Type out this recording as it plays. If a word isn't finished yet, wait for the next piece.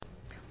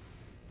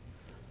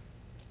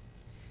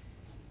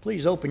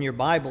Please open your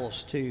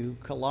Bibles to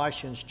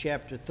Colossians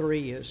chapter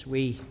 3 as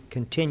we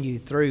continue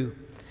through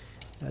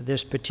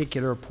this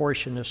particular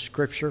portion of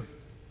Scripture.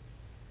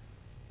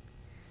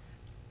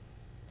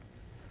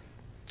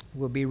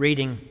 We'll be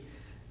reading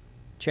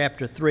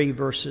chapter 3,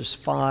 verses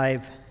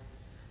 5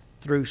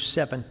 through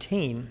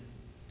 17.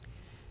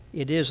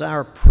 It is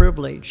our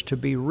privilege to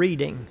be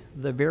reading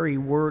the very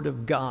Word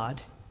of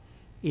God.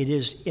 It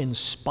is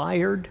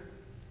inspired.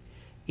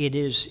 It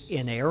is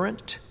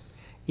inerrant.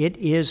 It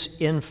is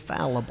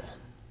infallible.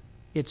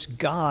 It's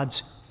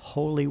God's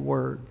holy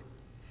word.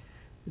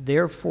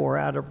 Therefore,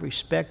 out of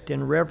respect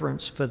and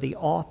reverence for the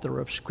author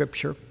of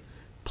Scripture,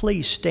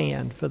 please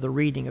stand for the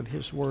reading of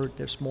his word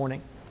this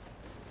morning.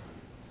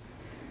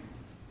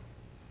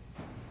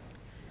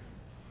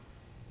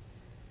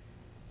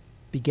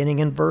 Beginning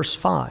in verse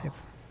 5.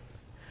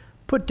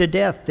 Put to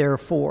death,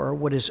 therefore,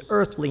 what is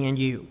earthly in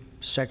you: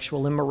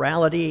 sexual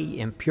immorality,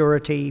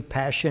 impurity,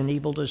 passion,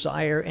 evil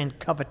desire, and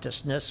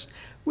covetousness,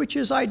 which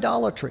is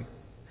idolatry.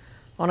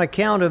 On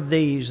account of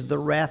these, the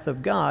wrath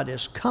of God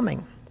is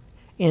coming.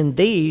 In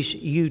these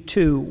you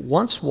too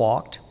once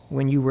walked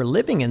when you were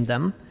living in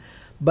them,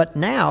 but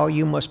now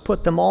you must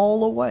put them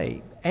all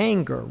away: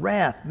 anger,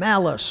 wrath,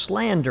 malice,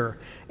 slander,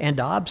 and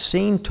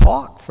obscene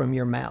talk from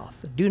your mouth.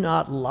 Do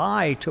not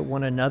lie to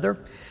one another,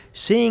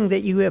 seeing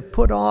that you have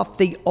put off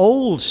the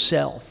old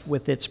self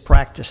with its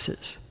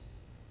practices,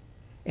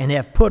 and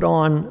have put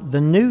on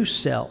the new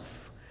self,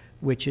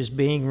 which is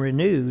being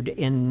renewed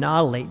in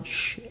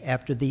knowledge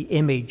after the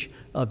image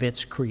of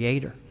its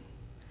Creator.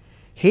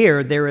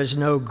 Here there is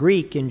no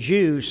Greek and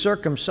Jew,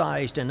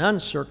 circumcised and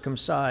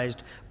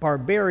uncircumcised,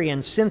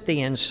 barbarian,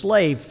 Scythian,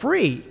 slave,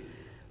 free,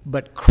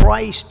 but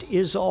Christ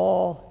is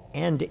all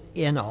and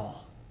in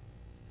all.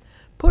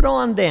 Put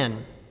on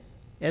then,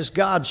 as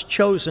God's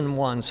chosen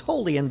ones,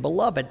 holy and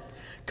beloved,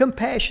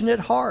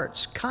 compassionate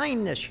hearts,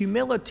 kindness,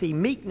 humility,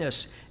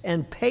 meekness,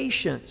 and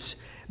patience,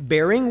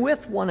 bearing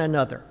with one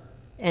another.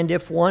 And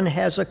if one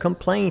has a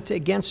complaint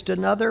against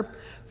another,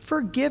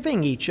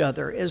 forgiving each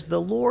other as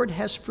the Lord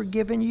has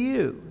forgiven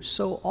you,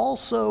 so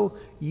also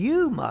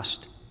you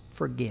must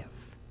forgive.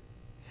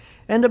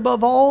 And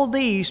above all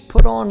these,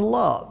 put on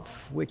love,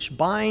 which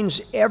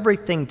binds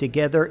everything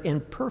together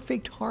in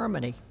perfect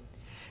harmony.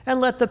 And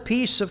let the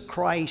peace of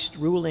Christ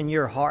rule in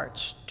your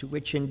hearts, to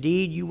which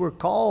indeed you were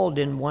called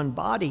in one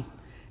body,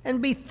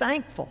 and be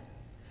thankful.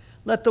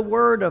 Let the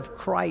word of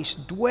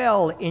Christ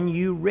dwell in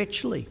you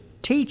richly,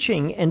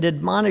 teaching and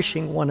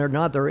admonishing one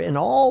another in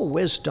all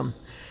wisdom,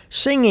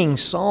 singing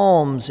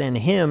psalms and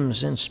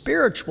hymns and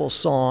spiritual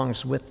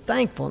songs with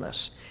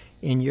thankfulness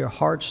in your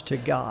hearts to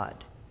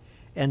God.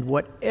 And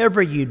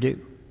whatever you do,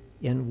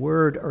 in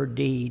word or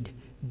deed,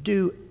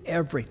 do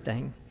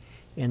everything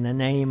in the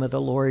name of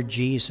the Lord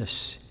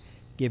Jesus,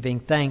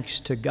 giving thanks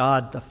to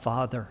God the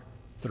Father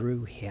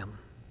through him.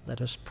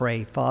 Let us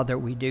pray. Father,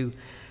 we do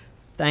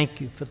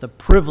thank you for the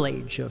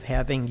privilege of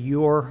having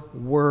your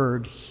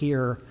word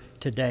here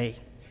today.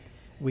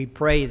 We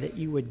pray that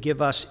you would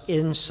give us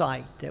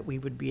insight, that we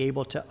would be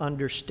able to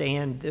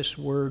understand this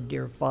word,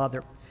 dear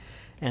Father,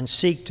 and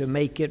seek to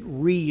make it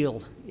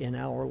real in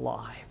our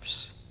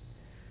lives.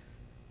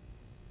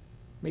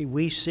 May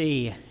we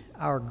see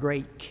our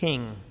great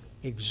King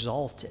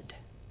exalted,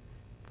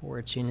 for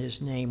it's in his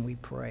name we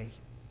pray.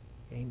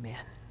 Amen.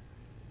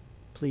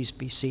 Please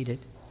be seated.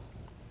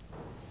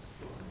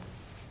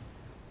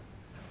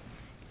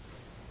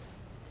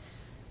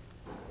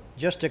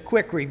 Just a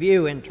quick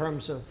review in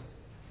terms of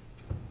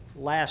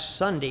last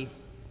Sunday.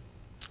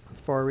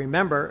 For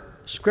remember,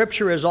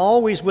 Scripture is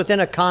always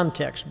within a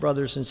context,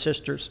 brothers and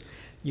sisters.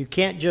 You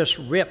can't just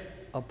rip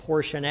a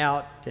portion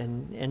out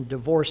and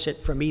divorce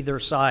it from either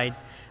side.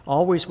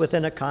 Always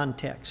within a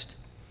context.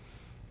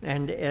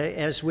 And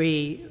as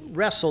we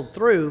wrestled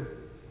through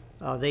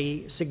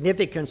the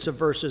significance of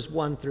verses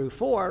 1 through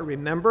 4,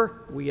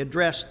 remember, we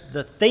addressed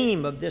the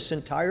theme of this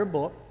entire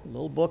book, the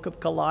little book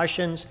of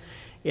Colossians,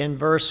 in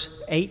verse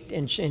 8,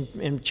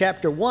 in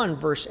chapter 1,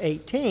 verse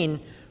 18,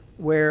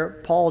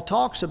 where Paul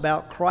talks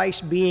about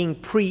Christ being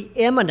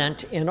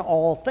preeminent in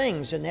all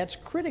things. And that's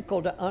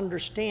critical to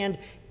understand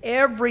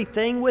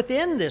everything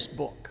within this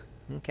book,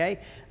 okay?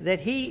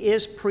 That he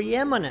is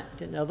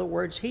preeminent. In other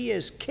words, he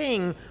is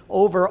king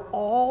over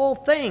all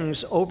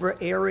things, over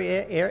every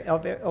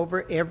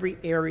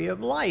area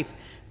of life.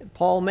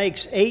 Paul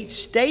makes 8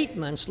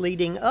 statements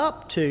leading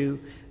up to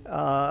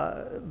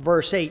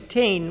verse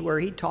 18, where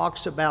he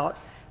talks about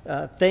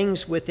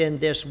things within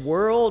this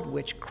world,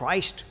 which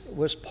Christ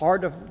was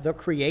part of the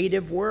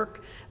creative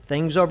work,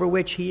 things over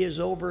which he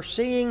is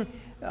overseeing.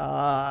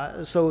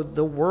 So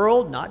the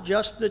world, not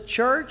just the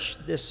church,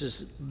 this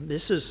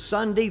is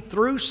Sunday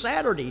through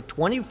Saturday,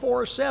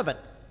 24/7.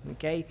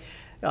 Okay?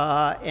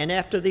 And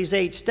after these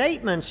 8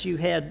 statements, you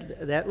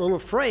had that little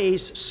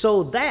phrase,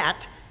 so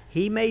that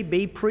he may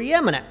be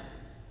preeminent,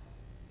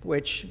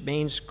 which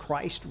means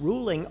Christ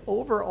ruling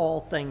over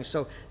all things.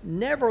 So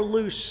never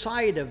lose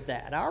sight of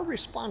that. Our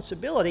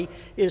responsibility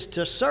is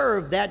to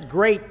serve that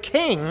great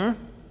King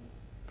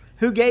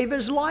who gave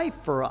his life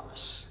for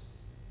us.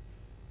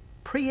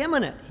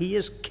 preeminent. He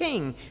is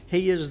king.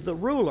 He is the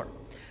ruler.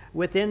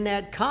 Within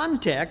that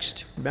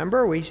context,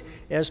 remember,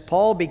 as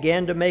Paul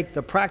began to make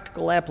the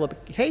practical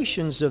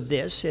applications of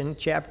this in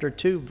chapter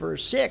 2,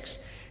 verse 6,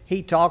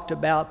 he talked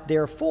about,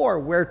 therefore,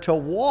 where to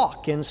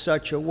walk in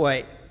such a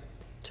way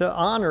to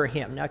honor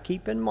him. Now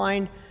keep in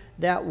mind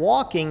that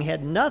walking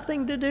had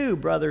nothing to do,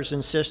 brothers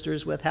and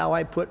sisters, with how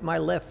I put my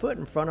left foot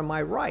in front of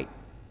my right.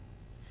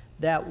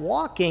 That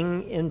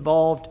walking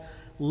involved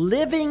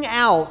living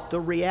out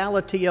the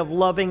reality of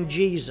loving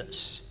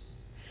Jesus.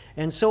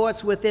 And so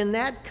it's within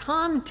that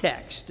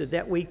context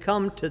that we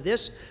come to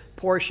this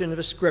portion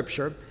of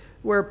Scripture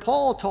where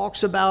Paul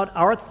talks about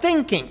our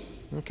thinking.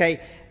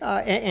 Okay,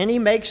 and he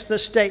makes the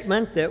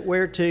statement that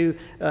we're to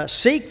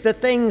seek the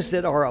things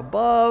that are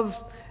above,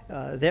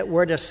 that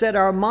we're to set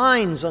our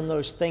minds on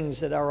those things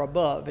that are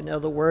above. In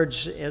other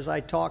words, as I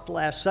talked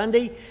last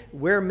Sunday,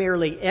 we're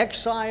merely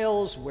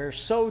exiles, we're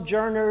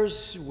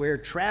sojourners, we're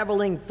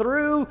traveling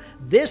through.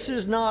 This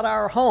is not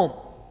our home.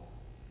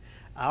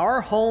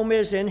 Our home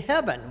is in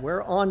heaven.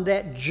 We're on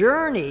that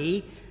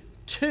journey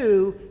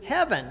to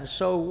heaven.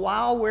 So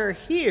while we're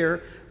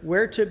here,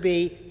 we're to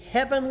be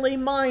heavenly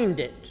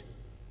minded.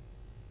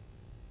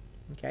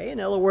 Okay, in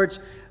other words,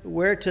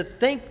 we're to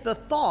think the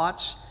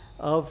thoughts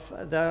of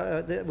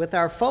with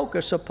our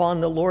focus upon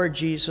the Lord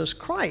Jesus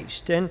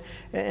Christ. So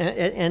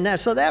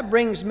that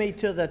brings me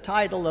to the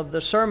title of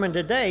the sermon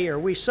today, Are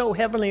We So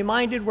Heavenly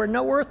Minded We're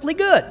No Earthly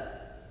Good?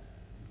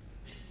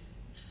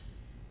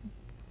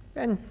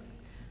 And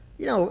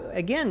you know,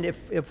 again,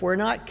 if we're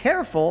not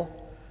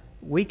careful,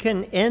 we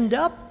can end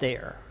up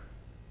there.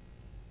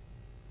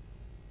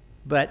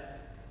 But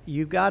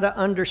you've got to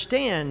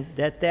understand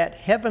that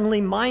heavenly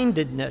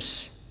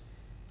mindedness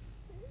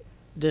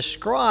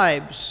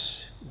describes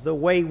the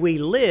way we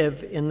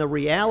live in the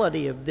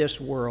reality of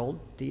this world,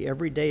 the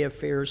everyday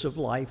affairs of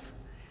life,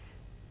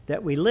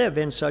 that we live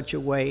in such a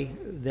way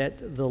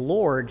that the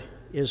Lord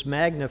is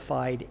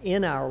magnified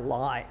in our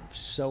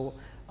lives. So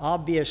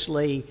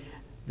obviously,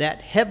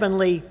 that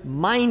heavenly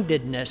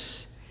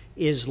mindedness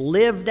is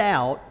lived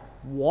out,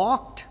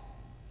 walked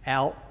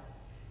out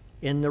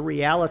in the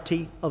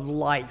reality of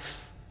life.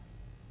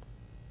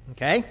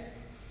 Okay?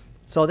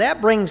 So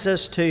that brings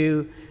us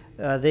to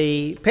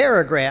the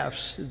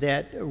paragraphs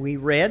that we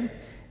read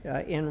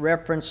in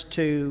reference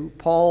to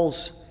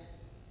Paul's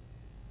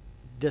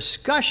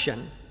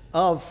discussion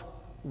of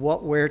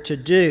what we're to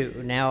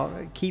do.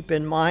 Now, keep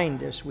in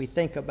mind as we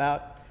think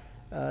about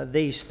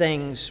these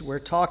things, we're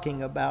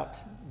talking about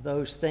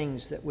those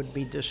things that would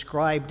be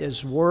described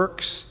as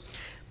works.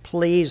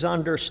 Please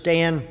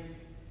understand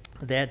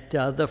that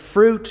the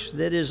fruit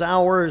that is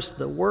ours,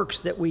 the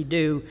works that we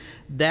do,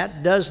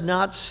 that does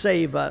not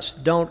save us.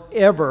 Don't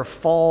ever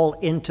fall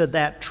into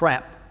that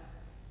trap.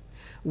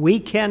 We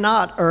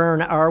cannot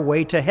earn our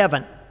way to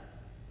heaven.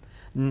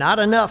 Not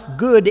enough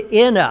good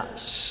in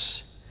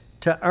us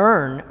to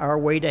earn our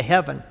way to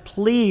heaven.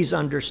 Please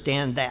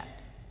understand that.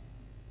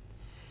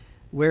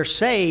 We're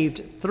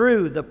saved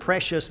through the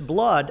precious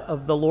blood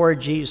of the Lord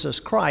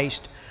Jesus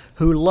Christ,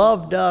 who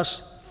loved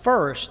us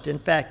first. In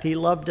fact, he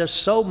loved us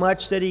so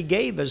much that he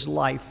gave his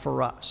life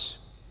for us.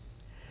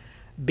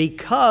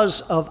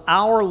 Because of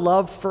our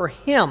love for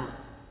him,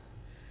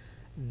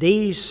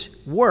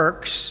 these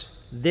works,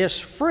 this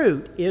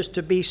fruit, is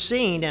to be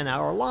seen in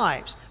our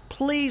lives.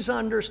 Please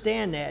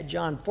understand that.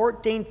 John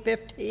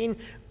 14:15,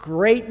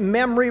 great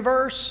memory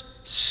verse,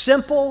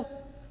 simple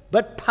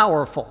but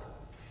powerful.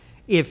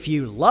 If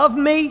you love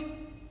me,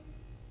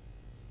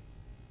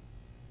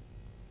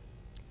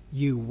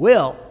 you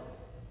will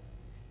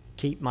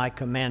keep my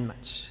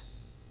commandments.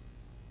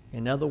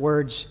 In other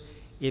words,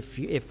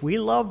 if we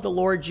love the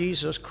Lord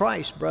Jesus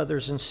Christ,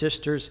 brothers and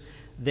sisters,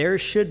 there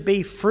should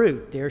be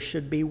fruit, there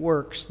should be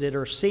works that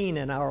are seen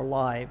in our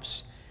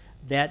lives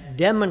that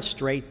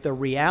demonstrate the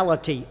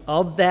reality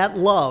of that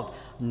love.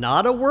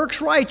 Not a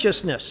works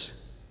righteousness,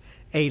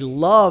 a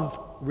love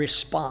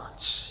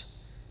response.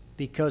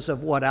 Because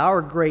of what our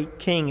great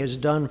King has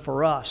done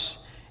for us,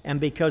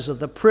 and because of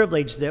the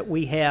privilege that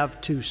we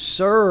have to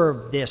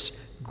serve this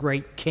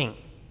great King.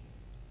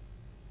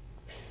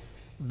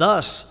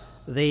 Thus,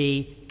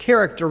 the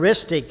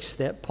characteristics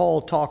that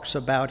Paul talks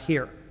about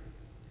here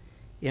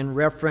in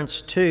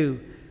reference to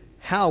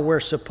how we're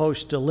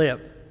supposed to live.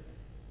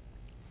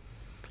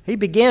 He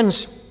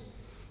begins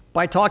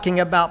by talking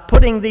about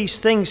putting these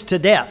things to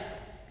death.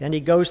 And he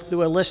goes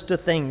through a list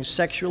of things: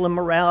 sexual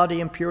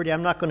immorality, impurity.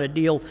 I'm not going to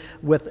deal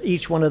with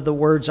each one of the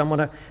words.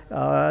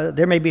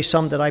 There may be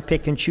some that I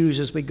pick and choose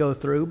as we go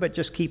through, but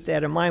just keep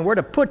that in mind. We're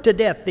to put to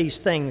death these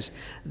things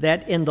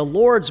that in the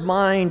Lord's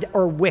mind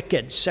are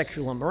wicked: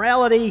 sexual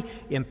immorality,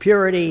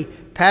 impurity,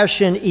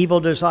 passion, evil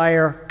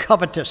desire,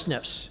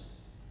 covetousness.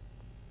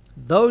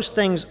 Those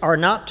things are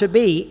not to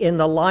be in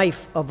the life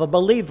of a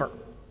believer.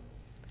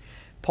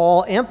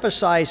 Paul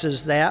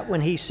emphasizes that when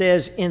he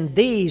says, in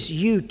these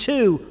you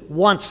too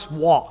once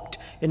walked.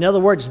 In other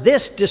words,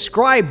 this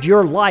described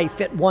your life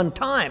at one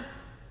time.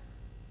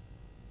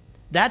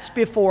 That's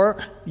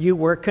before you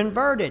were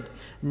converted.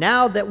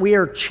 Now that we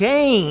are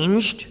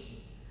changed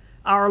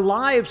Our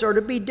lives are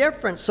to be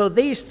different, so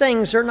these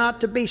things are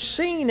not to be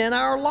seen in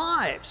our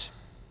lives.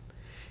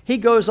 He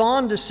goes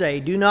on to say,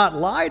 do not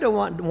lie to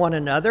one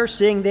another,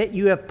 seeing that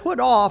you have put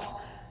off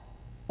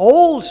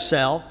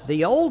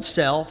the old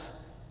self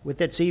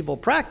with its evil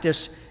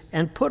practice,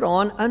 and put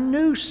on a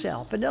new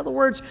self. In other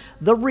words,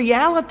 the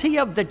reality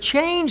of the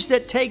change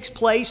that takes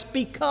place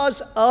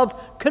because of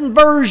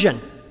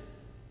conversion.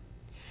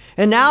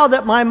 And now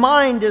that my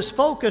mind is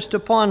focused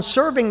upon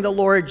serving the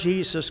Lord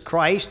Jesus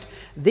Christ,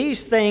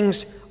 these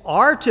things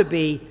are to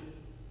be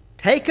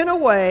taken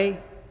away.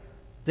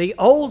 The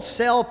old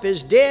self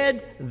is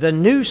dead, the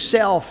new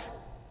self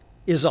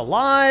is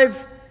alive,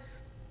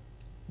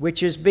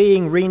 which is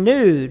being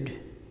renewed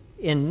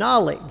in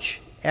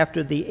knowledge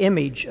after the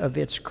image of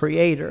its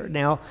creator.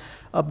 Now,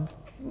 a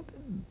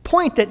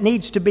point that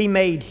needs to be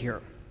made here.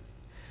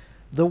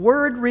 The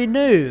word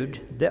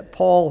renewed that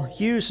Paul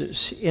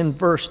uses in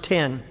verse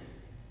 10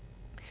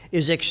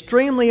 is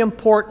extremely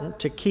important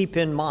to keep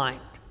in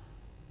mind.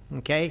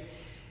 Okay?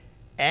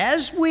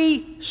 As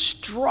we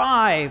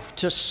strive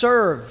to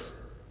serve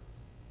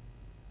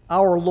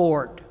our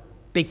Lord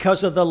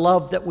because of the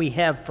love that we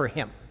have for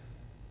Him,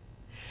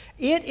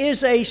 it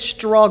is a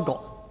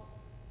struggle.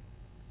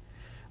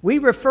 We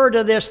refer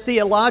to this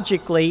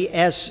theologically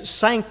as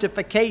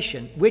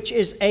sanctification, which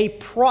is a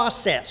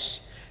process,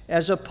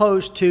 as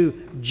opposed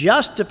to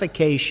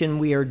justification.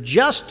 We are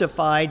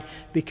justified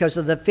because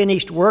of the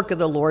finished work of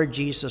the Lord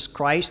Jesus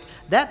Christ.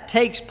 That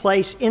takes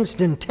place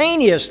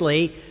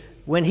instantaneously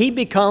when He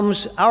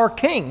becomes our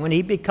King, when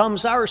He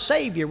becomes our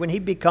Savior, when He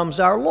becomes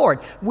our Lord.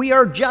 We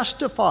are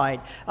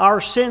justified. Our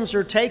sins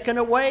are taken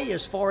away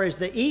as far as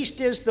the east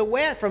is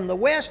from the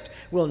west.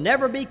 We'll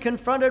never be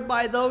confronted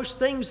by those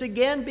things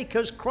again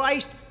because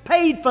Christ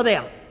paid for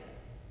them.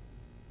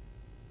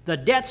 The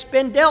debt's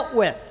been dealt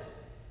with.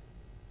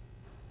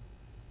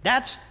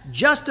 That's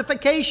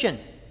justification.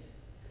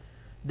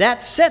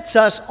 That sets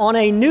us on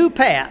a new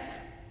path,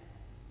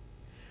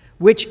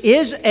 which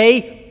is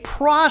a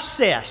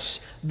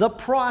process. The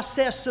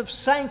process of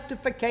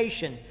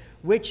sanctification,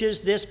 which is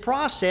this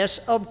process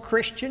of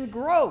Christian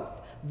growth,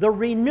 the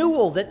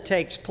renewal that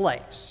takes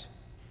place.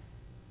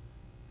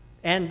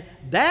 And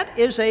that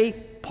is a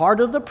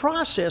part of the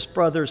process,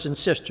 brothers and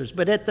sisters.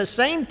 But at the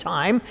same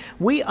time,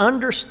 we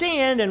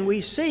understand and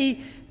we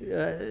see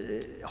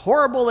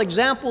horrible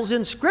examples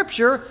in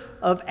Scripture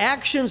of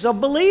actions of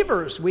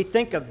believers. We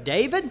think of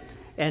David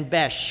and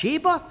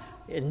Bathsheba.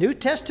 In New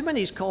Testament,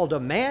 he's called a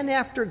man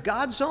after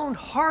God's own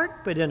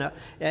heart, but in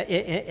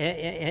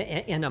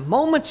a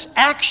moment's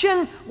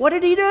action, what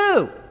did he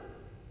do?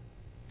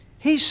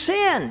 He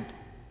sinned.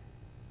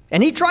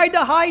 And he tried to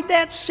hide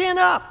that sin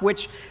up,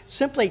 which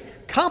simply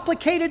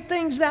complicated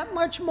things that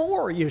much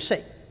more, you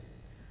see.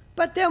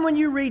 But then when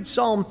you read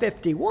Psalm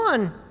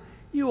 51,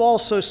 you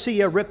also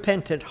see a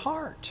repentant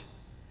heart,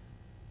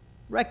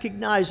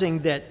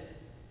 recognizing that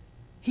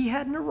he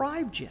hadn't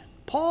arrived yet.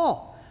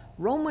 Paul,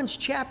 Romans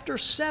chapter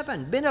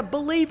 7, been a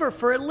believer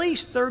for at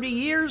least 30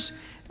 years.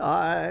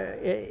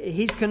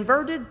 He's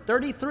converted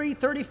 33,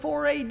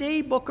 34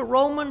 AD. Book of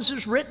Romans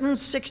is written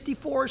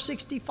 64,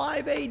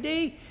 65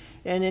 AD.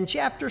 And in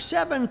chapter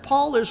 7,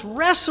 Paul is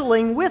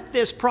wrestling with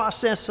this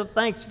process of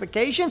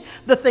sanctification.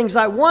 The things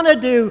I want to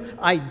do,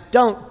 I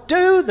don't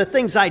do. The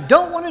things I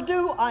don't want to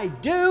do, I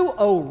do.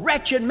 Oh,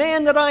 wretched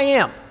man that I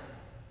am.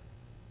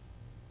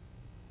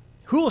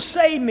 Who will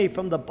save me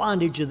from the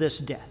bondage of this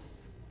death?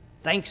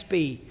 Thanks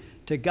be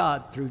to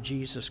God through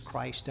Jesus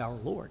Christ our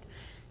Lord.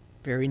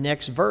 Very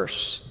next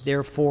verse.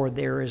 Therefore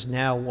there is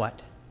now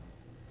what?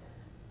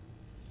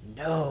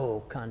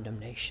 No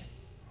condemnation.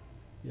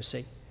 You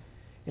see?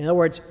 In other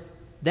words,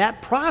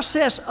 that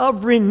process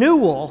of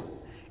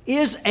renewal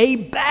is a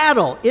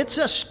battle. It's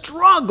a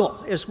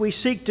struggle as we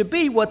seek to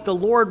be what the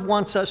Lord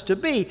wants us to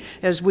be,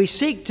 as we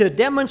seek to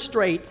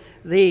demonstrate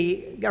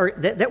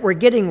that we're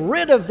getting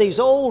rid of these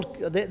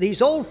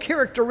old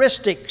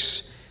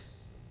characteristics.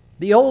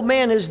 The old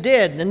man is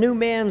dead, the new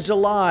man's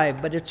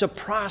alive, but it's a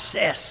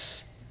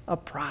process. A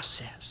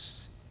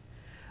process.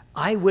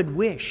 I would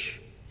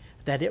wish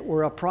that it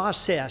were a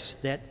process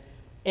that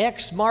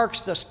X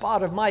marks the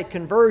spot of my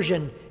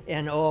conversion,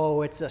 and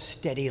oh, it's a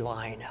steady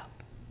line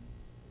up.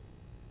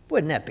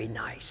 Wouldn't that be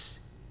nice?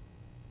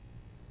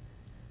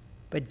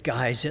 But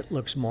guys, it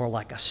looks more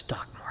like a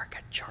stock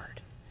market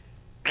chart.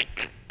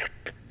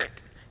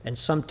 And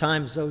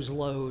sometimes those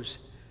lows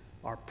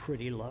are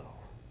pretty low.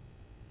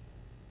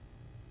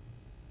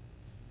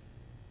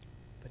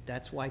 But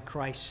that's why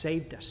Christ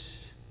saved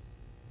us.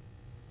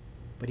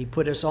 But He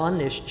put us on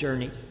this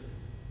journey,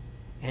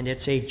 and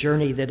it's a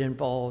journey that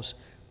involves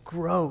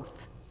growth.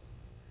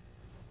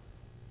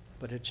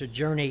 But it's a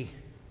journey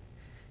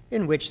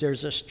in which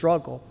there's a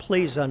struggle.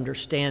 Please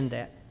understand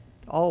that.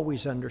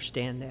 Always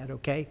understand that,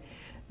 okay?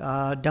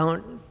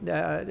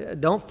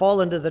 Don't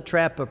fall into the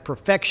trap of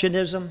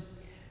perfectionism.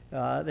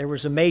 There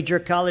was a major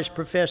college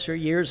professor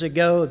years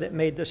ago that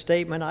made the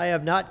statement, "I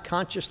have not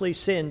consciously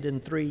sinned in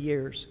 3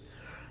 years."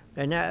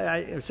 And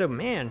I said,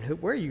 man,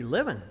 where are you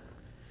living?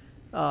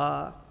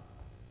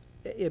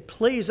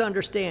 Please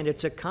understand,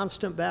 it's a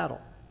constant battle.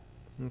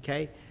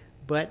 Okay?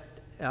 But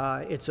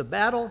it's a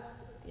battle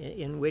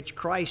in which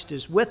Christ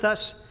is with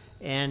us,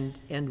 and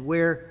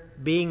we're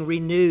being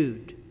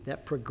renewed.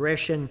 That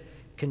progression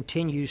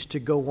continues to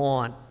go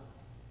on.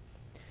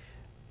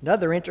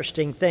 Another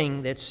interesting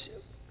thing that's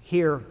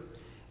here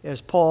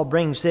as Paul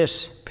brings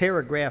this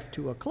paragraph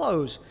to a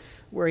close,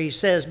 where he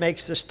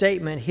makes the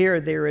statement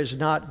here, there is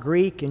not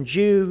Greek and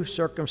Jew,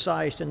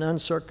 circumcised and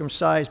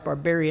uncircumcised,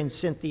 barbarian,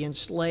 Scythian,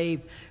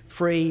 slave,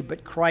 free,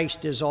 but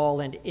Christ is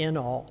all and in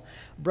all.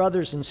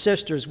 Brothers and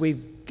sisters,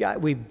 we've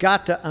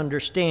got to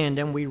understand,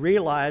 and we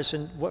realize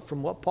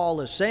from what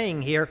Paul is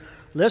saying here,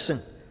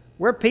 listen,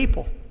 we're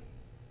people.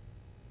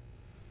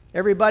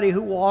 Everybody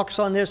who walks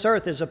on this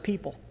earth is a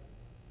people.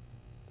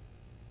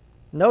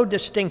 No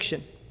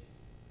distinction.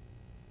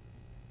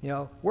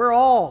 We're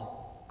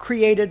all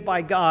created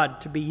by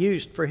God to be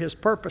used for His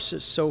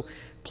purposes. So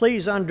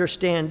please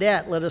understand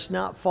that. Let us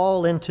not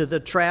fall into the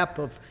trap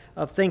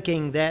of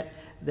thinking that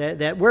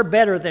we're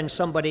better than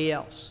somebody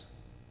else.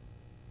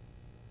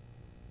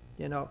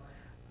 We're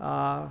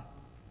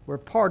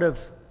part of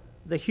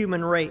the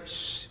human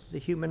race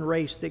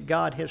that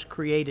God has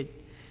created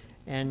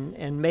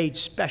and made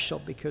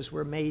special because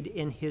we're made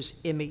in His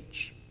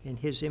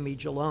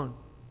image alone.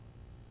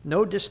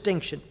 No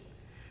distinction.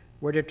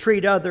 We're to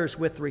treat others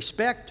with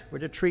respect. We're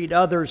to treat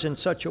others in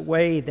such a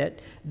way that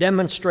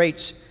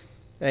demonstrates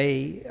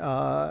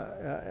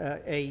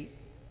a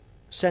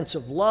sense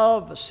of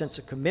love, a sense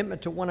of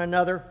commitment to one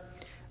another.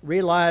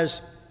 Realize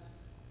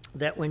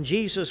that when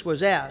Jesus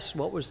was asked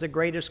what was the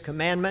greatest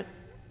commandment,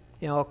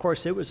 of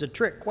course it was a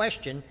trick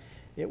question.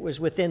 It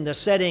was within the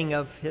setting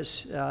of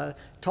his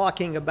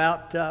talking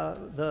about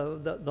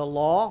the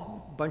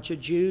law, a bunch of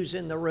Jews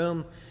in the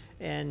room,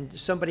 and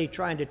somebody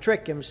trying to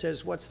trick him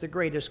says, what's the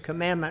greatest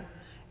commandment?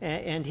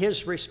 And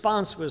his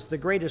response was, the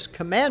greatest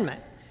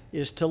commandment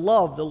is to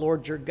love the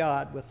Lord your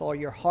God with all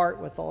your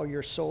heart, with all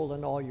your soul,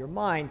 and all your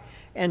mind,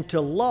 and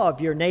to love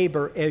your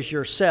neighbor as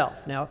yourself.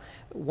 Now,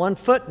 one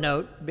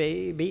footnote,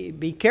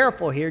 be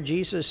careful here.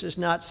 Jesus is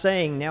not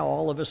saying now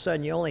all of a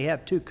sudden you only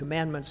have 2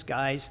 commandments,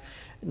 guys.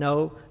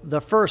 No, the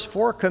first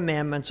 4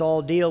 commandments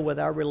all deal with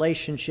our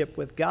relationship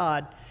with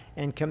God,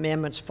 and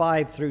commandments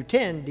 5 through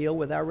 10 deal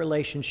with our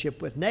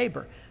relationship with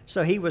neighbor.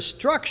 So he was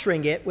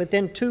structuring it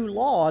within 2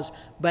 laws,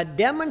 but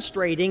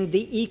demonstrating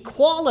the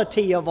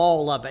equality of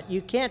all of it.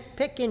 You can't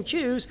pick and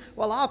choose,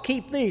 well, I'll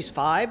keep these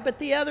 5, but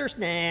the others,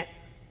 nah.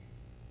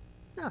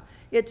 No,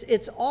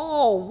 it's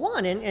all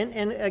one.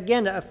 And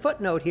again, a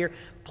footnote here,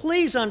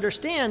 please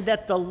understand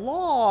that the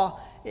law,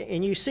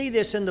 and you see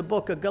this in the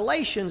book of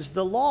Galatians,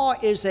 the law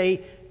is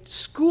a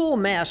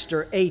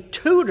schoolmaster, a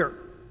tutor.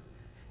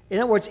 In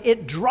other words,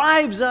 it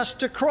drives us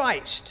to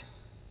Christ.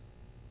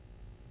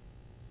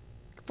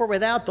 For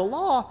without the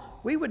law,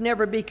 we would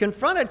never be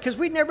confronted because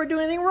we'd never do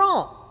anything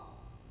wrong.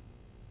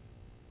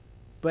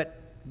 But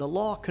the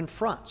law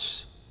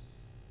confronts.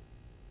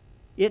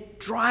 It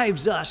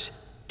drives us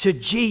to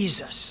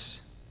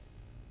Jesus.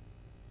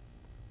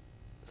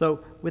 So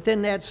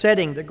within that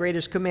setting, the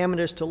greatest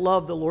commandment is to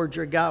love the Lord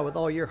your God with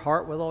all your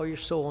heart, with all your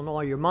soul, and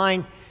all your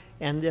mind.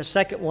 And the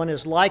second one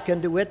is like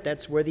unto it.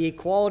 That's where the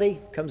equality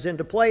comes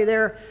into play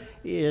there,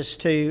 is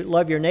to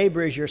love your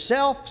neighbor as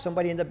yourself.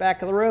 Somebody in the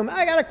back of the room,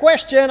 I got a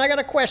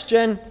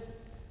question.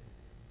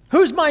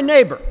 Who's my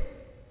neighbor?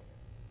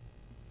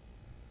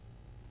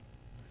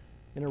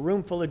 In a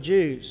room full of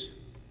Jews,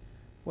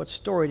 what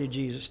story did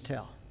Jesus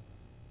tell?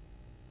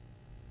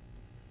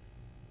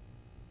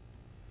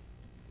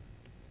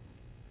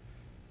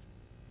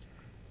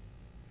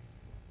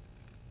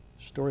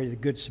 Story of the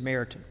Good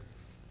Samaritan.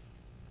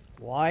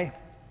 Why?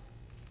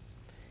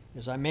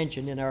 As I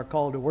mentioned in our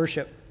call to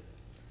worship,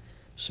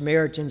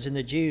 Samaritans and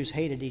the Jews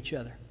hated each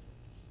other.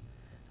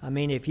 I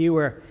mean, if you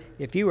were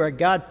a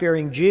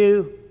God-fearing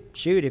Jew,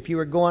 if you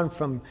were going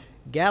from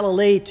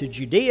Galilee to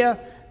Judea,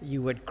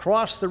 you would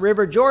cross the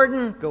River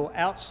Jordan, go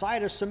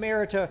outside of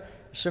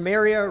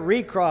Samaria,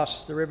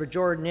 recross the River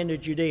Jordan into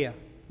Judea.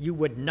 You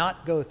would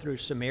not go through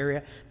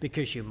Samaria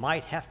because you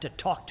might have to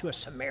talk to a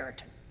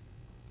Samaritan.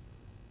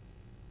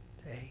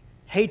 Okay?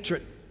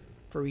 Hatred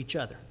for each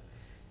other.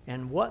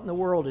 And what in the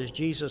world is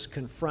Jesus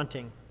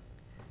confronting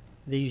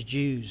these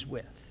Jews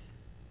with?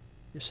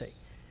 You see,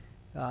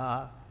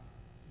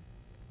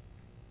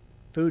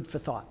 food for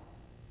thought.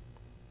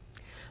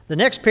 The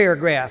next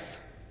paragraph,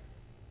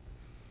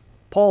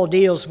 Paul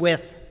deals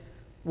with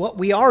what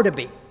we are to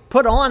be.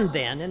 Put on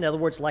then, in other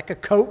words, like a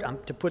coat, I'm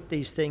to put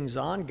these things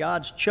on,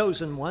 God's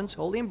chosen ones,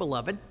 holy and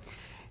beloved.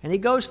 And he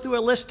goes through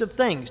a list of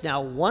things.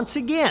 Now, once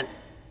again,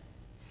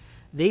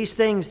 these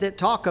things that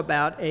talk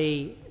about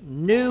a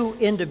new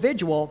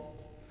individual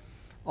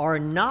are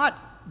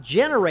not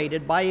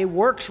generated by a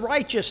works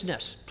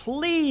righteousness.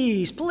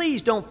 Please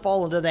don't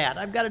fall into that.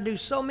 I've got to do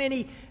so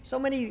many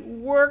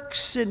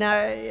works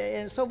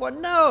and so forth.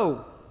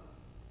 No.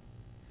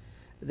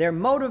 They're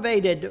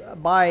motivated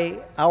by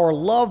our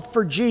love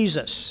for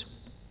Jesus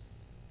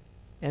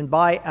and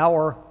by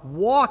our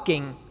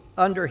walking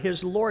under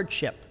His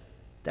lordship.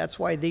 That's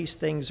why these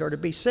things are to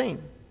be seen.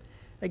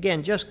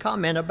 Again, just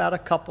comment about a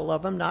couple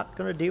of them, not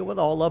going to deal with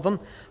all of them.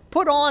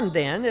 Put on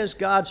then, as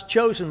God's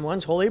chosen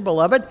ones, holy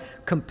beloved,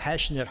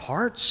 compassionate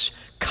hearts,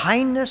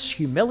 kindness,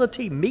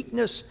 humility,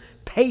 meekness,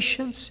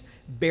 patience,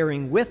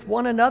 bearing with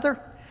one another,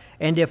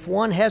 and if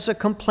one has a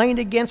complaint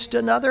against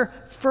another,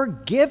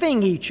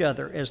 forgiving each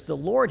other, as the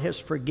Lord has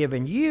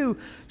forgiven you,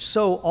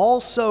 so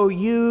also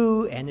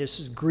you, and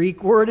this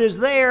Greek word is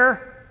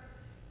there,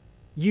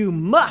 you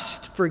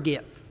must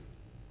forgive.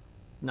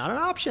 Not an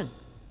option.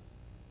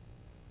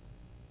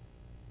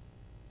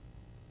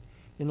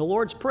 In the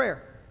Lord's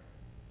Prayer,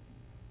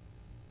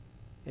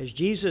 as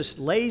Jesus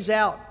lays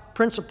out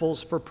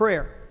principles for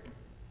prayer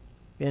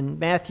in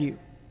Matthew,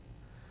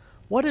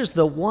 what is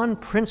the one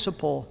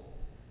principle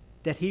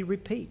that he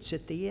repeats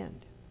at the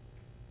end?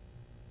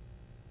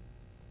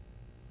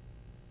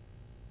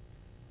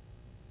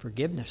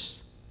 Forgiveness.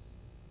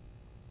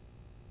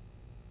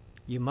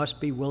 You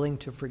must be willing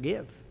to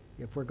forgive.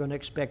 If we're going to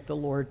expect the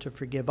Lord to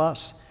forgive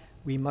us,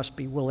 we must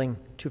be willing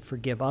to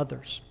forgive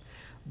others.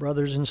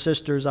 Brothers and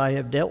sisters, I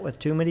have dealt with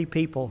too many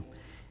people,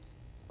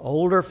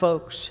 older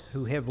folks,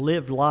 who have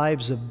lived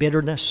lives of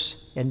bitterness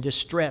and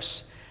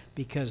distress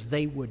because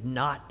they would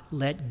not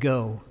let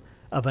go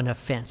of an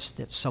offense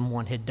that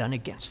someone had done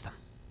against them.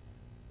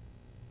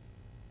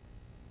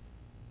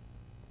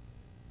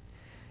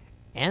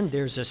 And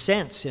there's a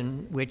sense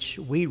in which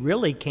we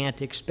really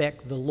can't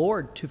expect the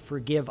Lord to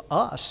forgive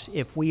us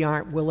if we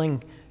aren't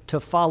willing to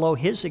follow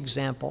His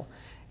example.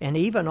 And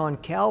even on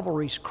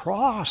Calvary's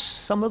cross,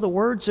 some of the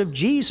words of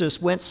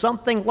Jesus went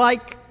something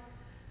like,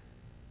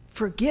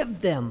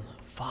 "Forgive them,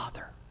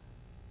 Father,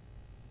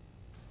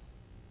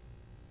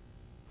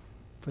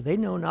 for they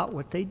know not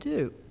what they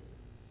do."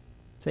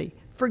 See,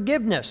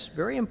 forgiveness,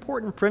 very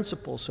important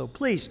principle, so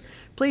please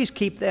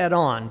keep that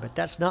on, but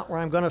that's not where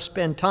I'm going to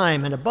spend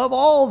time. And above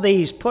all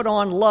these, put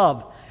on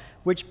love,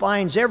 which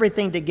binds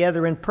everything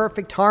together in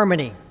perfect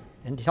harmony.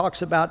 And he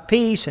talks about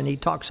peace, and he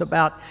talks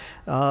about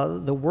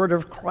the word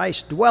of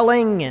Christ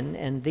dwelling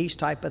and these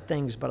type of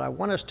things. But I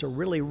want us to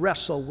really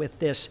wrestle with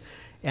this.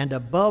 And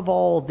above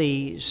all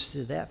these,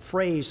 that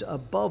phrase,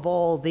 above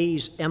all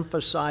these,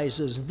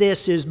 emphasizes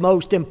this is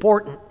most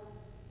important.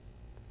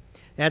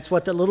 That's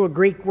what the little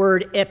Greek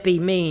word epi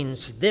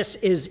means. This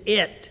is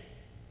it.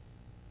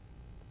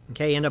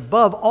 Okay, and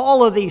above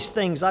all of these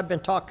things I've been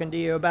talking to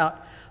you about,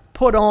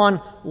 put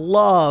on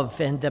love.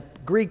 And the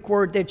Greek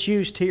word that's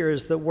used here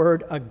is the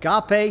word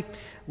agape,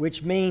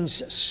 which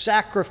means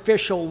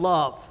sacrificial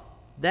love,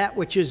 that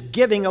which is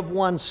giving of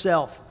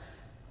oneself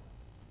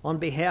on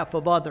behalf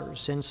of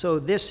others. And so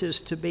this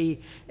is to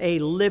be a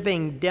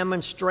living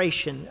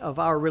demonstration of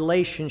our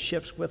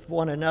relationships with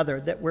one another,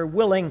 that we're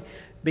willing,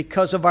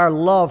 because of our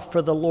love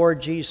for the Lord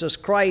Jesus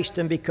Christ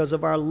and because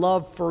of our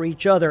love for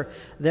each other,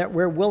 that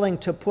we're willing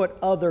to put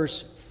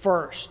others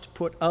first,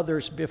 put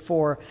others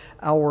before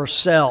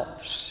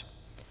ourselves.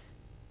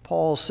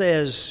 Paul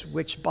says,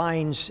 which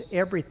binds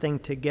everything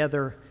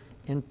together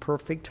in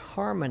perfect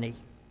harmony.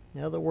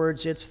 In other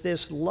words, it's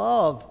this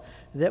love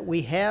that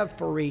we have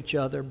for each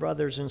other,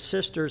 brothers and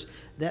sisters,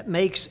 that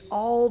makes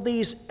all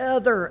these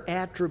other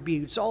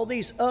attributes, all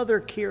these other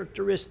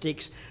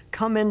characteristics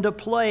come into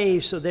play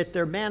so that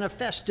they're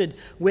manifested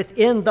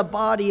within the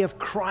body of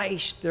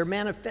Christ. They're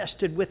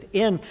manifested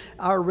within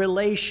our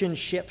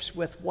relationships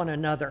with one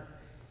another.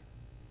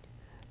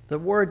 The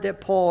word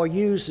that Paul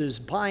uses,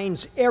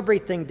 binds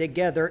everything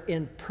together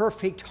in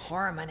perfect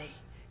harmony.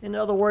 In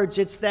other words,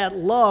 it's that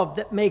love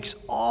that makes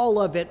all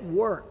of it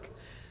work.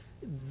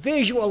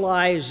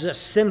 Visualize a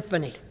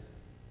symphony.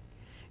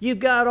 You've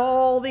got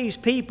all these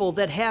people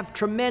that have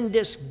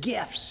tremendous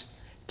gifts,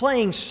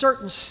 playing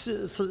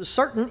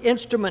certain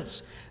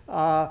instruments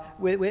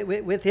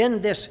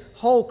within this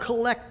whole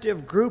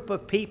collective group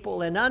of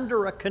people, and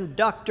under a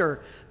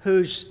conductor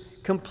who's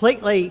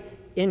completely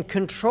in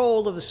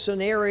control of the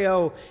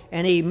scenario,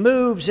 and he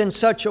moves in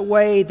such a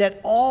way that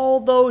all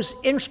those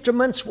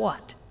instruments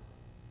what?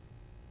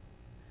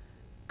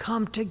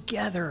 Come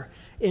together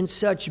in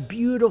such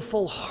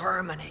beautiful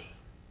harmony.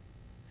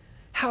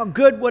 How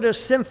good would a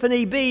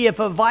symphony be if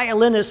a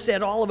violinist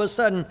said all of a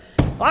sudden,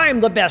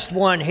 "I'm the best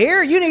one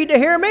here, you need to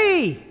hear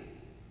me"?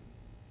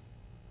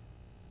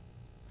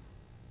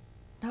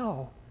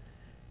 No.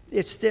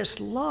 It's this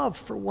love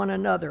for one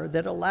another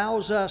that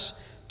allows us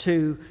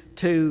to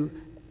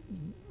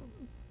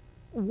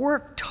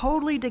work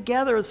totally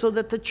together so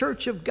that the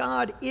church of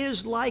God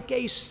is like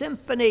a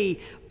symphony.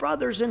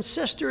 Brothers and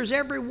sisters,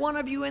 every one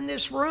of you in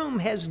this room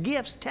has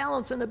gifts,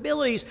 talents, and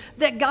abilities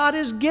that God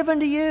has given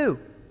to you.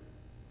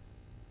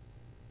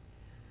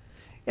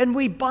 And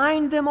we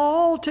bind them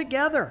all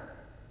together.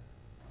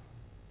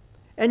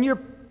 And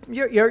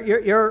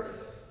your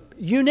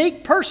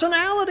unique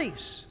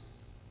personalities,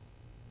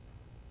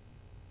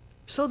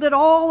 so that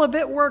all of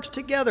it works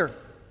together.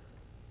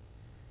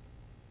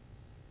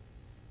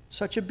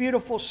 Such a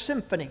beautiful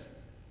symphony,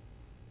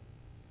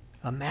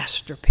 a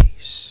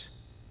masterpiece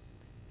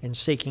in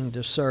seeking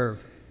to serve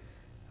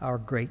our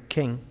great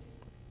King.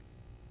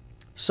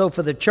 So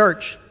for the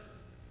church,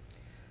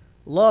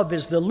 love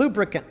is the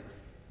lubricant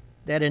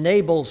that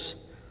enables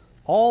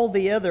all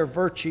the other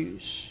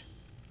virtues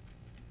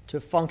to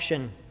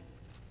function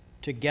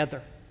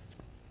together.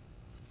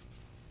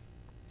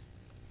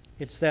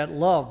 It's that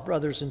love,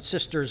 brothers and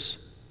sisters,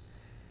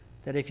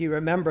 that if you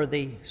remember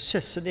the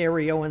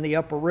scenario in the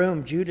upper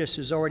room, Judas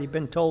has already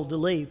been told to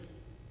leave.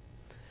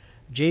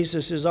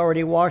 Jesus has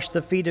already washed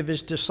the feet of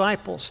his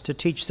disciples to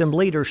teach them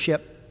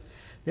leadership.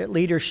 That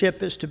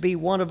leadership is to be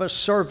one of a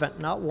servant,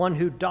 not one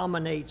who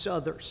dominates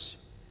others.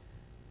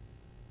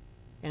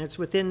 And it's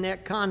within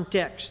that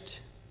context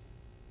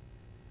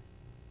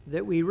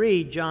that we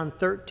read John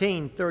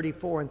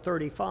 13:34 and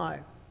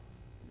 35.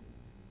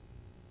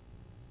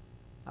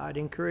 I'd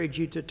encourage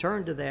you to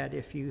turn to that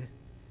if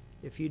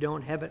you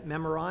don't have it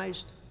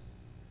memorized.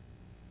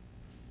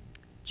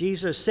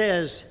 Jesus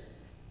says,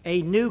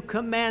 "A new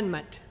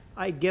commandment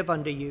I give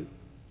unto you."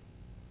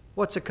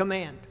 What's a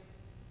command?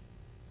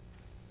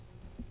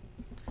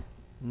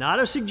 Not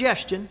a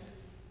suggestion,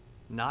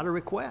 not a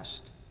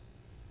request.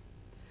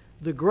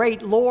 The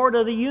great Lord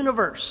of the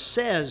universe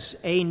says,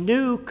 "A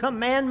new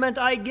commandment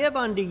I give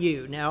unto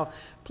you." Now,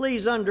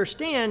 please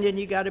understand, and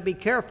you got to be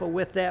careful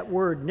with that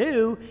word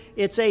new,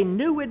 it's a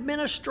new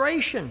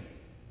administration.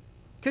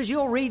 Because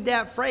you'll read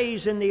that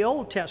phrase in the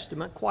Old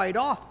Testament quite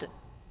often.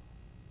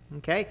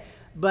 Okay?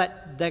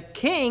 But the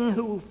king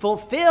who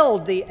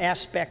fulfilled the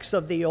aspects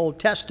of the Old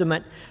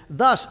Testament,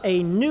 thus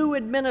a new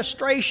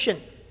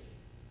administration.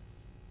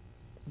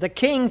 The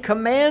king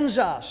commands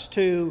us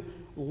to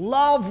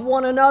love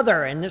one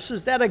another, and this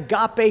is that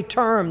agape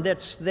term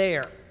that's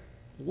there.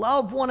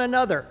 Love one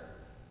another.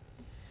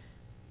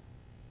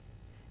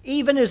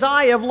 Even as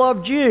I have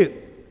loved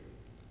you.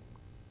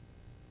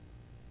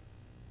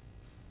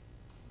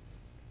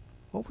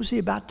 What was he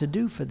about to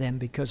do for them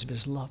because of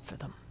his love for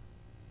them?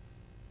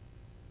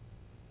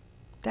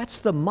 That's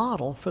the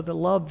model for the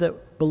love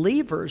that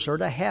believers are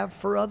to have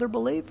for other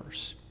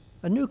believers.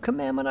 "A new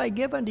commandment I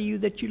give unto you,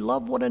 that you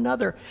love one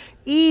another,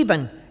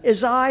 even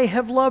as I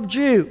have loved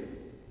you.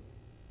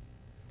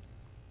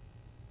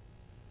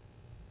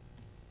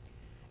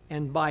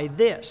 And by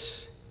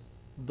this,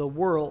 the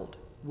world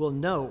will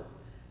know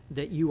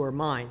that you are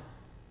mine."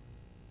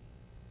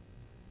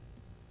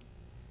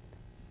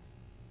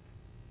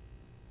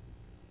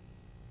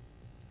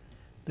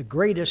 The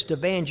greatest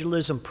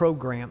evangelism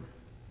program.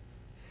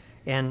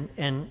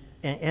 And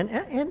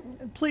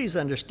please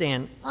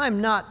understand,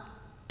 I'm not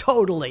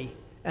totally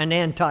an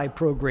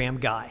anti-program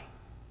guy.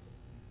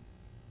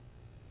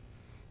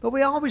 But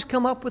we always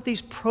come up with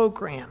these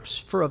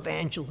programs for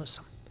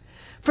evangelism,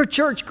 for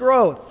church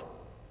growth.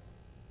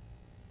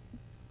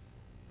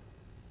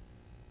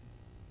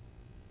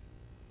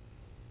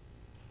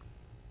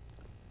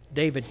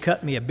 David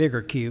cut me a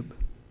bigger cube.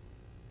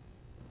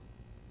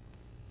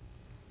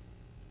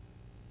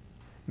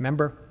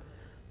 Remember?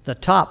 The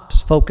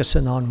top's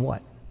focusing on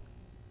what?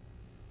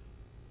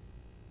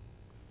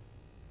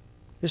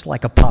 It's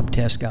like a pop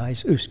test,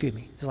 guys. Ooh, excuse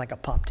me. It's like a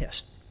pop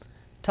test.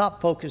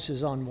 Top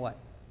focuses on what?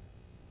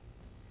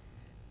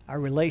 Our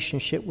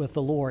relationship with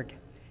the Lord.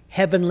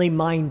 Heavenly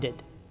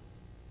minded.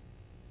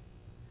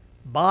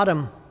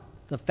 Bottom,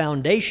 the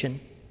foundation,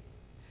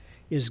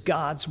 is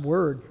God's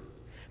Word.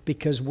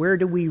 Because where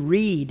do we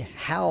read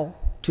how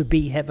to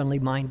be heavenly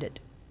minded?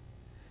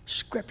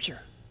 Scripture.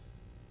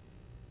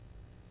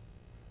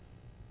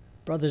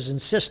 Brothers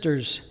and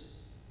sisters,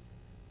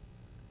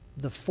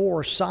 the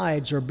four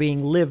sides are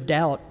being lived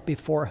out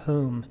before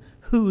whom?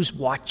 Who's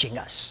watching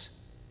us?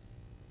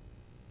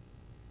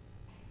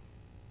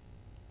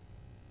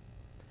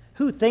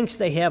 Who thinks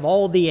they have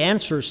all the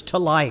answers to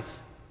life?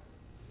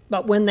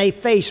 But when they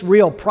face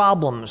real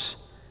problems,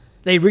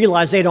 they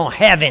realize they don't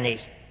have any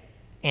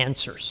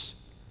answers.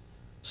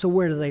 So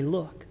where do they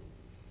look?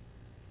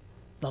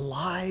 The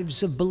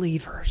lives of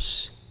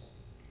believers.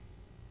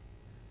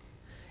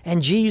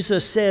 And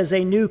Jesus says,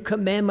 "A new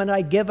commandment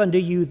I give unto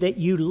you, that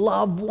you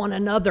love one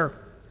another.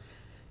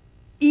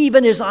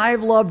 Even as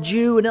I've loved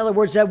you." In other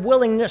words, that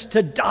willingness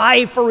to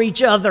die for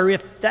each other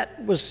if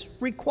that was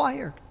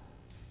required.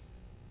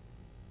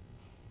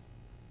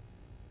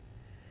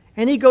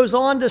 And he goes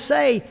on to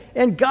say,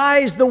 "And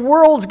guys, the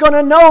world's going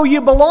to know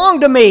you belong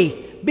to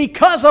me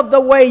because of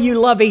the way you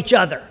love each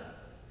other."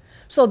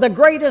 So the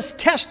greatest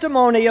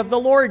testimony of the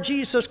Lord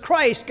Jesus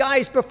Christ,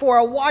 guys, before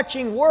a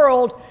watching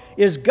world,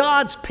 is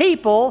God's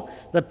people,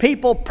 the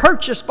people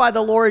purchased by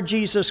the Lord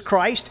Jesus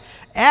Christ,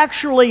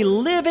 actually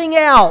living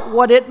out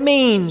what it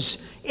means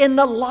in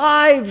the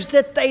lives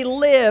that they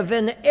live,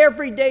 in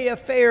everyday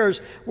affairs,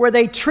 where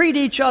they treat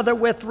each other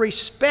with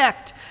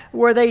respect,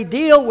 where they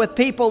deal with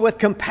people with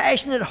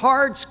compassionate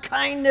hearts,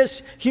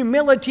 kindness,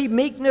 humility,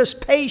 meekness,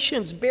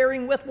 patience,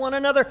 bearing with one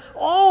another,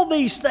 all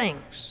these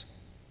things.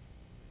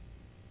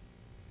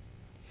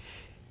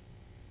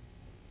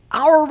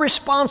 Our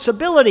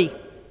responsibility,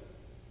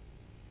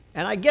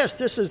 and I guess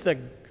this is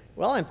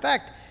in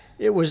fact,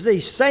 it was the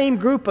same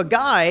group of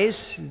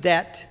guys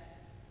that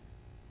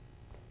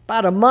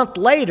about a month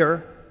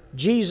later,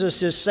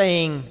 Jesus is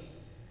saying,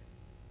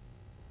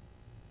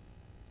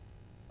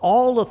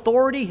 "All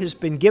authority has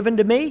been given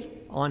to me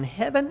on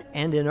heaven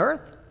and in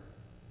earth,"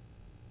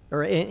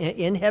 or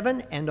in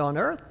heaven and on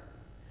earth.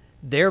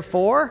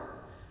 "Therefore,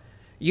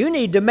 You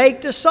need to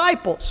make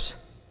disciples.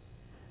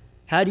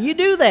 How do you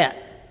do that?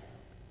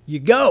 You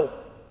go.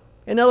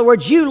 In other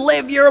words, you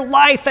live your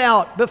life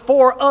out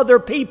before other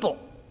people.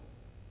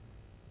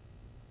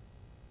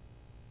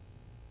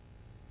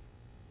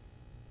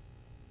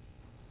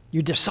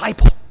 You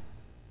disciple.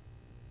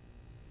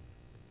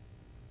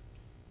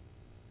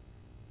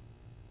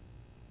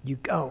 You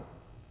go.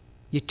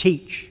 You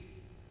teach.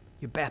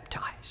 You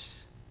baptize.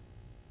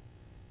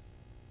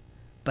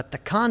 But the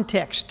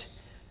context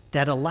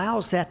that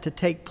allows that to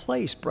take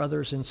place,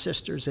 brothers and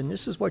sisters, and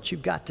this is what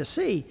you've got to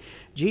see.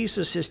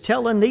 Jesus is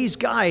telling these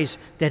guys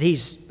that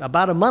he's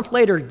about a month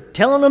later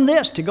telling them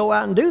this, to go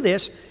out and do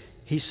this.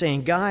 He's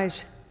saying,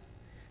 guys,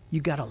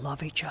 you got to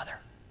love each other.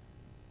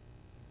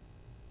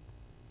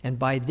 And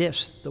by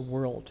this, the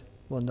world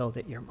will know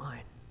that you're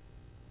mine.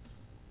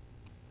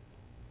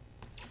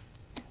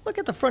 Look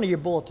at the front of your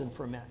bulletin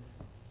for a minute.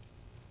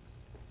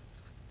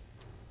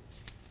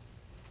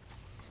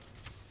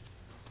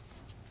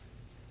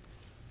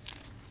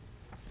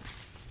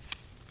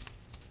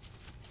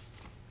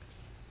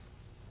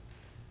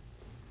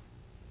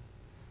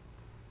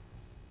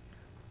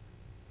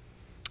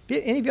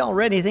 Any of y'all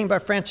read anything by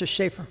Francis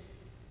Schaeffer?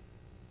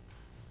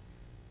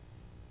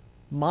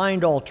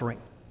 Mind altering.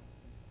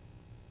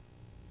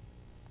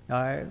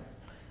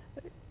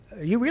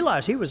 You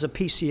realize he was a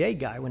PCA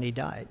guy when he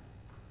died.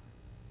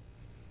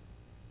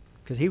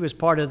 Because he was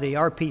part of the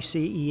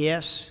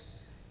RPCES,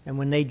 and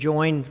when they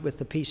joined with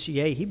the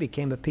PCA, he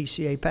became a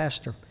PCA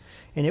pastor.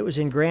 And it was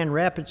in Grand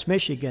Rapids,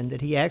 Michigan,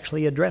 that he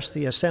actually addressed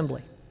the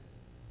assembly.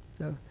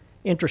 So,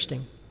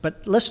 interesting.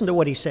 But listen to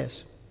what he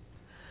says.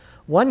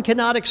 One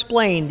cannot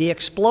explain the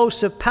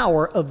explosive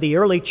power of the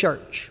early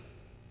church.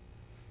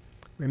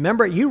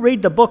 Remember, you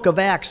read the book of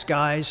Acts,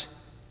 guys.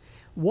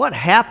 What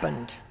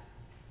happened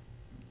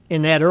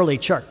in that early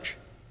church?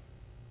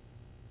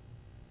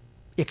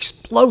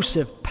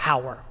 Explosive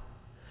power.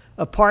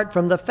 Apart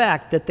from the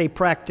fact that they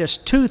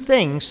practiced two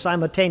things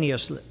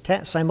simultaneously.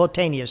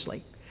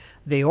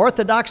 The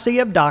orthodoxy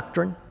of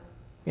doctrine.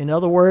 In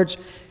other words,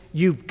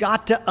 you've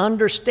got to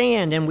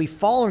understand, and we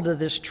fall into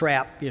this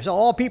trap. You say,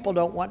 all people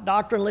don't want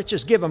doctrine, let's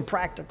just give them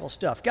practical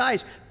stuff.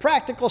 Guys,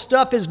 practical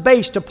stuff is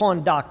based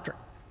upon doctrine.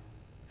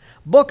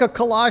 Book of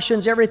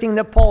Colossians, everything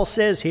that Paul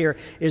says here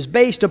is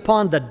based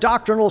upon the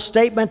doctrinal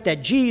statement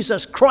that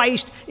Jesus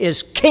Christ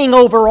is king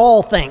over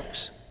all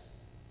things.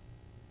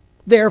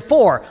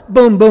 Therefore,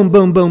 boom, boom,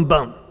 boom, boom,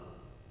 boom.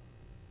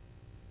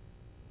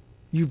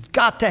 You've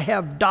got to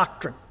have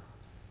doctrine,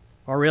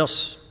 or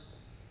else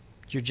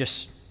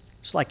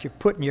it's like you're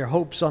putting your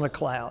hopes on a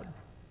cloud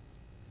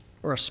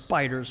or a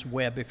spider's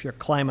web if you're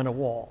climbing a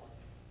wall.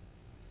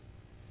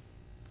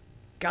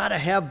 Got to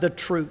have the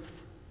truth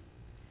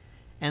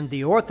and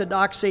the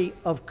orthodoxy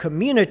of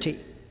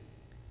community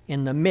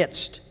in the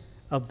midst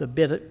of the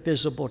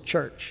visible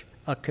church,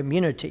 a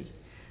community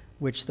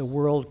which the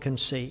world can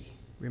see.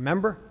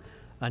 Remember,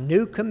 a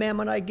new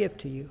commandment I give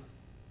to you,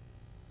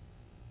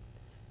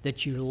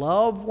 that you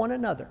love one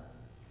another,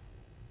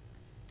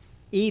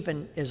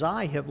 even as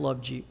I have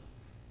loved you.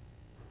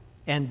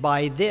 And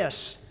by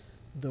this,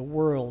 the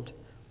world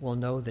will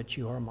know that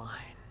you are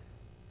mine.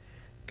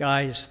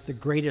 Guys, the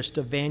greatest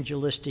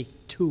evangelistic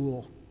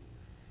tool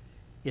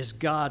is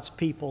God's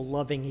people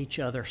loving each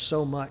other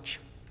so much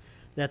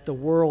that the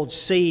world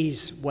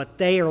sees what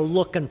they are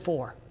looking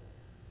for.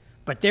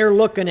 But they're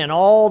looking in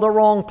all the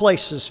wrong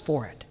places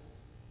for it.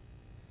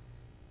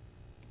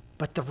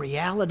 But the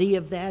reality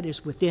of that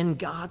is within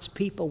God's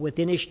people,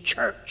 within His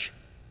church.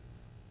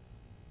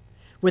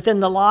 Within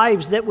the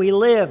lives that we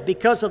live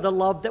because of the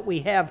love that we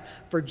have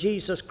for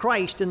Jesus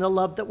Christ and the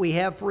love that we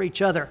have for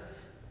each other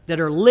that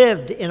are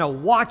lived in a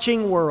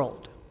watching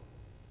world.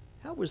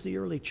 How was the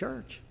early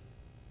church?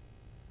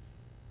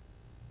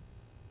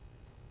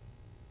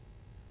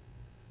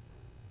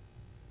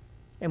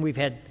 And we've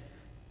had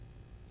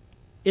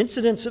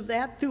incidents of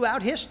that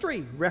throughout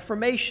history.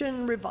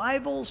 Reformation,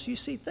 revivals, you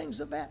see things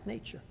of that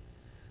nature.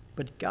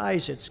 But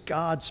guys, it's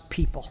God's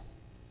people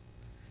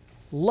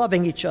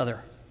loving each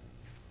other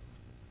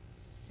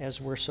as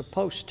we're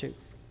supposed to,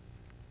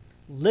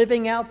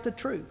 living out the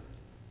truth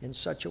in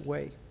such a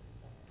way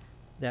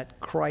that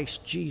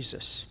Christ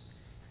Jesus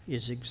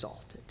is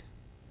exalted.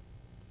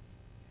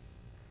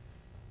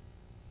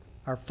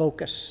 Our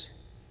focus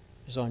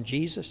is on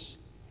Jesus,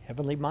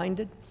 heavenly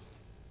minded.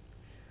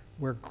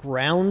 We're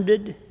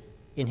grounded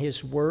in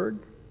His Word,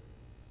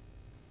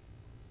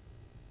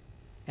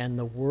 and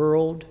the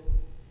world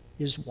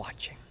is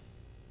watching.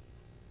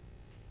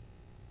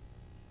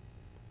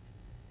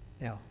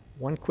 Now,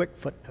 one quick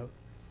footnote.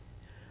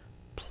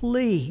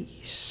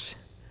 Please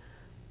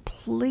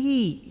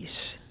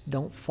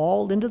don't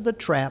fall into the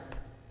trap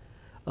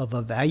of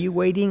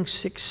evaluating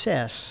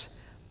success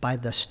by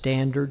the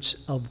standards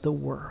of the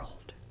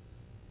world.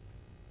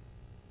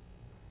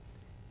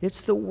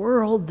 It's the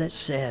world that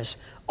says,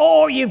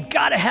 oh, you've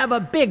got to have a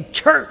big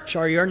church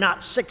or you're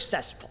not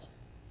successful.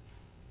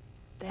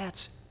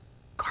 That's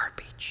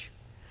garbage.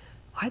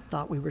 I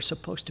thought we were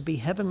supposed to be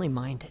heavenly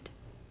minded,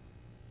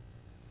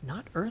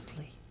 not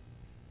earthly.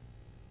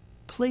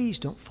 Please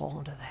don't fall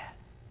into that.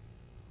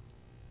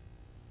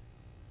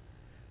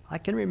 I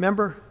can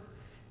remember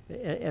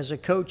as a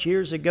coach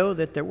years ago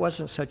that there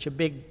wasn't such a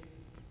big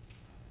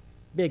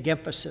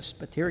emphasis.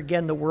 But here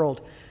again, the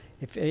world,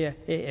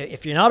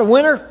 if you're not a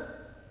winner,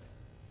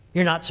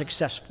 you're not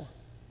successful.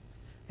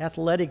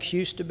 Athletics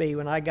used to be,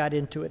 when I got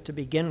into it to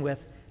begin with,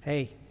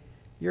 hey,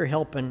 you're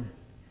helping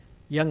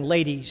young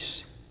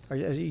ladies or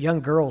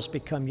young girls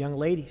become young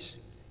ladies.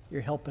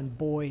 You're helping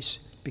boys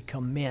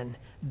become men.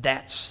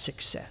 That's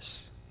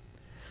success.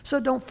 So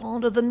don't fall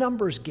into the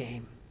numbers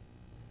game.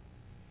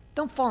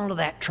 Don't fall into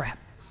that trap.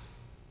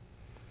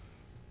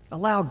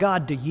 Allow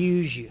God to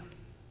use you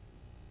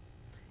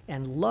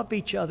and love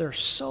each other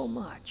so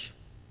much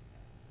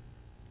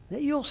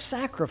that you'll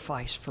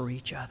sacrifice for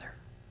each other.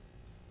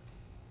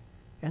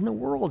 And the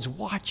world's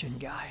watching,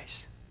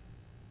 guys.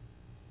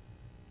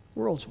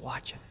 The world's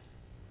watching.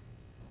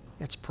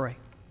 Let's pray.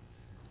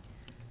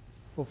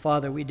 Well,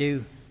 Father, we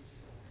do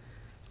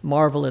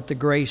marvel at the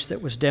grace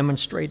that was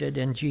demonstrated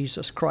in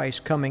Jesus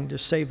Christ coming to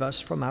save us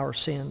from our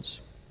sins.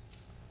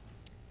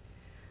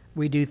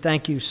 We do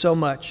thank you so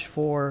much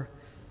for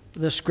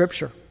the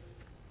Scripture,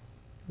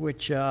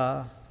 which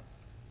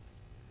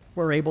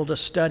we're able to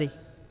study,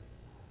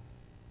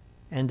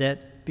 and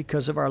that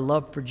because of our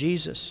love for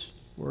Jesus,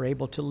 we're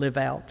able to live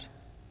out.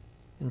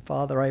 And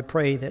Father, I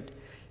pray that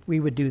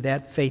we would do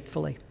that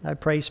faithfully. I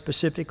pray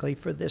specifically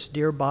for this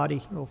dear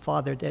body, oh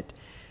Father,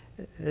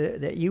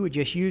 that you would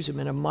just use them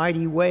in a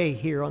mighty way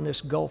here on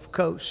this Gulf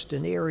Coast,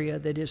 an area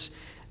that is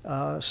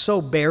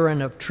so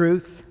barren of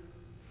truth,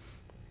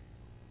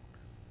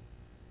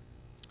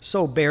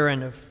 so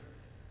barren of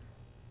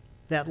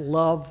that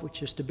love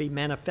which is to be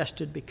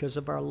manifested because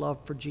of our love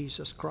for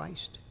Jesus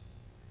Christ.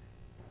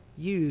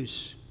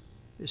 Use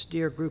this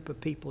dear group of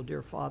people,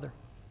 dear Father,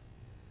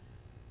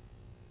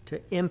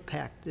 to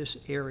impact this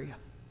area.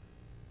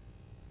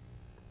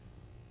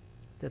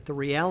 That the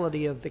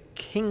reality of the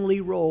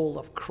kingly role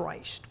of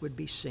Christ would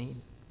be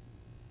seen.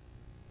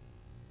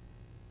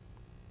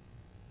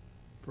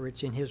 For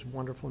it's in His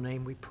wonderful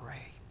name we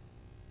pray.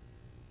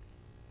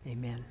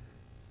 Amen.